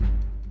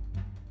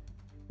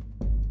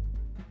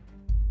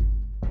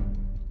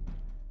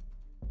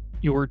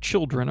Your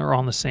children are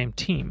on the same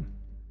team.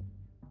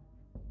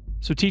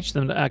 So teach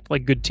them to act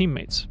like good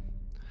teammates.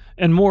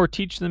 And more,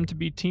 teach them to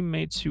be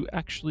teammates who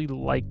actually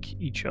like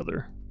each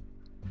other.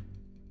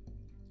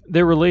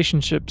 Their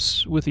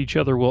relationships with each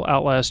other will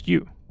outlast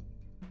you.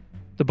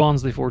 The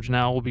bonds they forge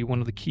now will be one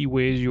of the key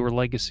ways your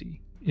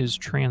legacy is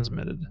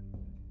transmitted.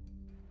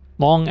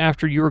 Long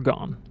after you're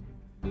gone,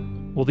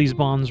 will these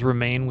bonds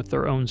remain with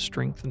their own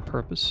strength and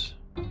purpose,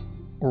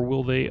 or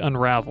will they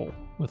unravel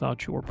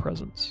without your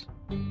presence?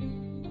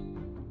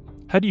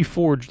 How do you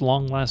forge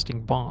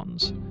long-lasting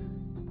bonds?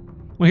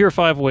 Well, here are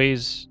 5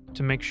 ways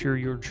to make sure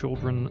your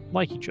children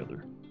like each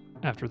other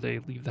after they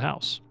leave the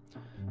house.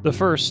 The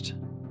first,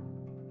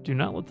 do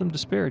not let them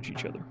disparage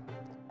each other.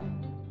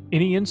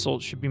 Any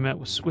insult should be met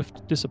with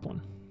swift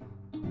discipline.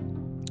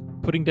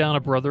 Putting down a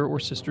brother or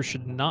sister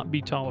should not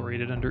be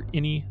tolerated under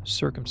any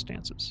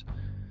circumstances.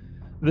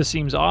 This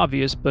seems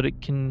obvious, but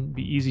it can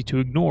be easy to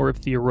ignore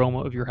if the aroma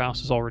of your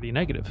house is already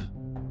negative.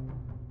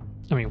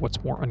 I mean,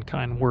 what's more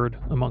unkind word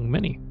among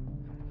many?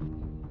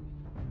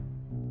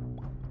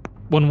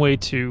 One way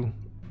to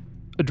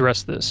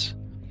address this,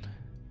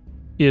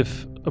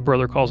 if a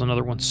brother calls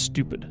another one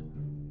stupid,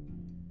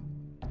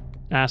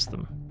 ask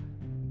them,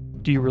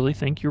 do you really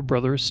think your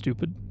brother is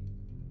stupid?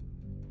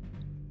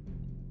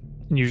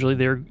 And usually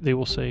they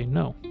will say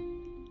no.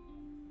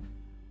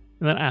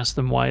 And then ask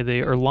them why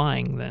they are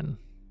lying then,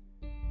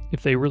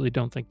 if they really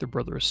don't think their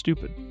brother is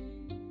stupid.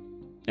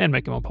 And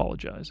make them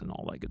apologize and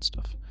all that good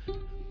stuff.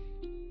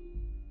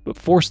 But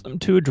force them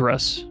to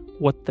address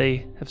what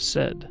they have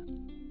said.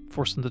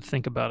 Force them to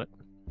think about it.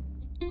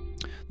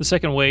 The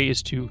second way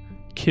is to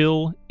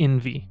kill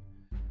envy.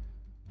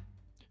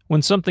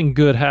 When something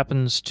good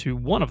happens to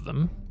one of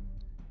them,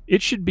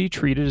 it should be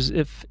treated as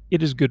if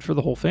it is good for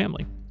the whole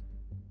family.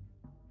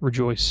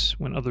 Rejoice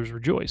when others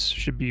rejoice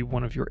should be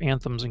one of your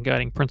anthems and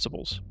guiding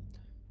principles.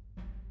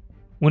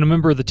 When a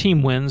member of the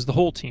team wins, the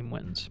whole team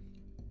wins.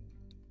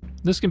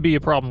 This can be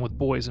a problem with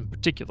boys in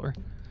particular.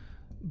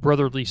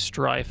 Brotherly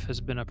strife has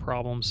been a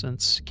problem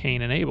since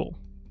Cain and Abel,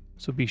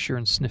 so be sure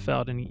and sniff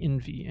out any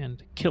envy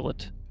and kill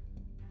it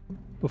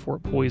before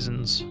it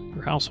poisons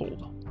your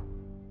household.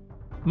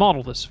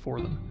 Model this for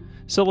them.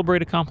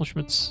 Celebrate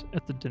accomplishments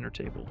at the dinner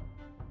table.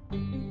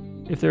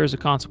 If there is a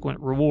consequent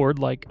reward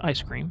like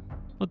ice cream,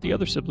 let the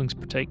other siblings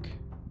partake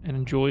and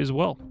enjoy as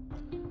well.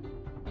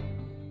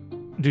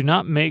 Do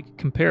not make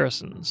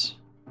comparisons.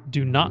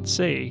 Do not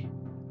say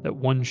that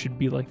one should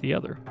be like the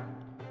other.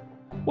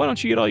 Why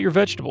don't you get all your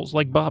vegetables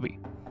like Bobby?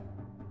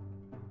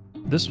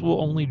 This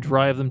will only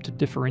drive them to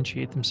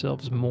differentiate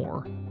themselves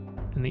more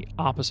in the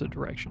opposite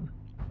direction,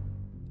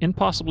 in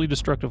possibly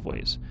destructive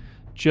ways,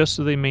 just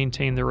so they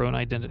maintain their own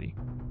identity.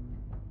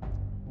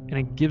 And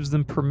it gives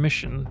them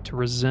permission to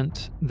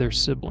resent their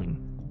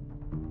sibling.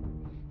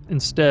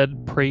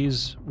 Instead,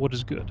 praise what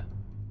is good,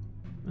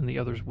 and the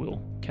others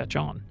will catch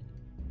on.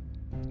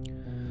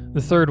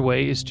 The third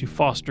way is to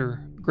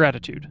foster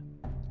gratitude.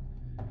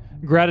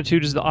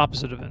 Gratitude is the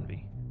opposite of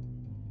envy.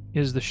 It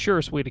is the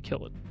surest way to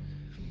kill it.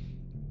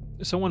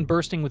 Someone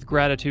bursting with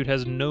gratitude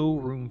has no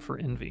room for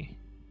envy.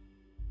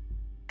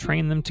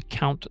 Train them to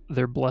count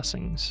their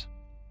blessings.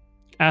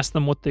 Ask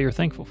them what they are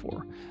thankful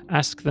for.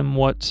 Ask them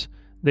what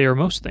they are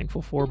most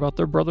thankful for about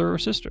their brother or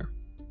sister.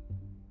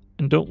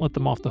 And don't let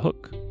them off the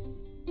hook.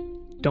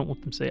 Don't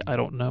let them say, I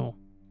don't know.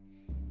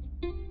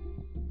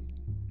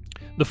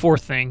 The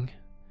fourth thing,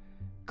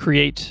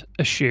 create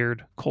a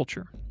shared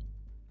culture.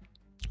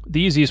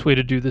 The easiest way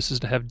to do this is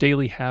to have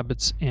daily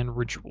habits and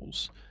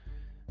rituals.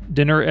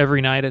 Dinner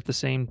every night at the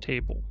same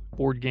table.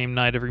 Board game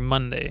night every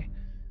Monday.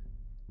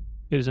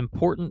 It is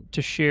important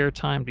to share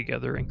time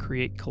together and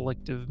create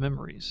collective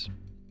memories.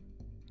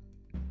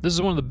 This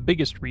is one of the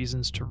biggest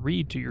reasons to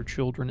read to your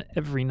children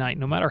every night,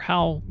 no matter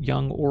how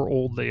young or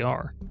old they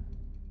are.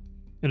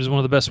 It is one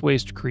of the best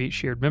ways to create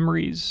shared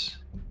memories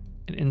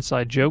and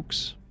inside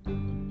jokes.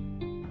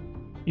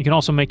 You can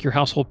also make your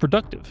household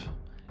productive.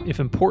 If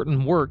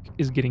important work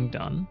is getting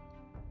done,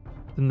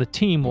 then the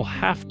team will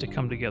have to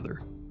come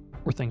together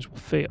or things will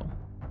fail.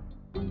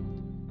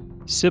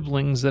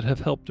 Siblings that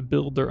have helped to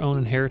build their own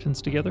inheritance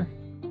together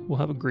will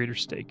have a greater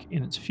stake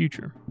in its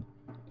future.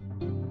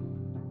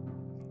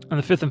 And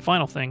the fifth and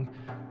final thing,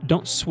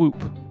 don't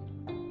swoop.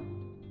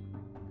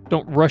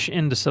 Don't rush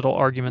in to settle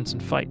arguments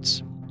and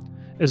fights.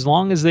 As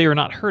long as they are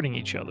not hurting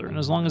each other, and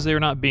as long as they are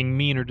not being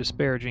mean or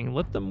disparaging,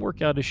 let them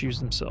work out issues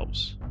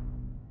themselves.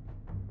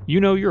 You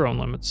know your own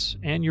limits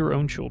and your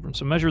own children,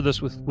 so measure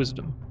this with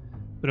wisdom.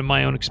 But in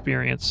my own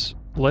experience,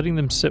 letting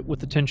them sit with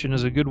the tension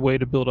is a good way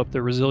to build up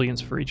their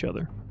resilience for each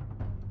other.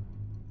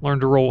 Learn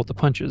to roll with the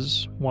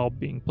punches while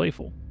being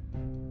playful.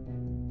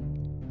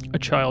 A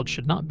child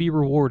should not be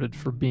rewarded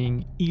for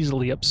being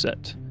easily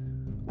upset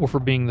or for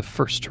being the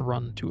first to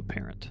run to a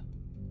parent.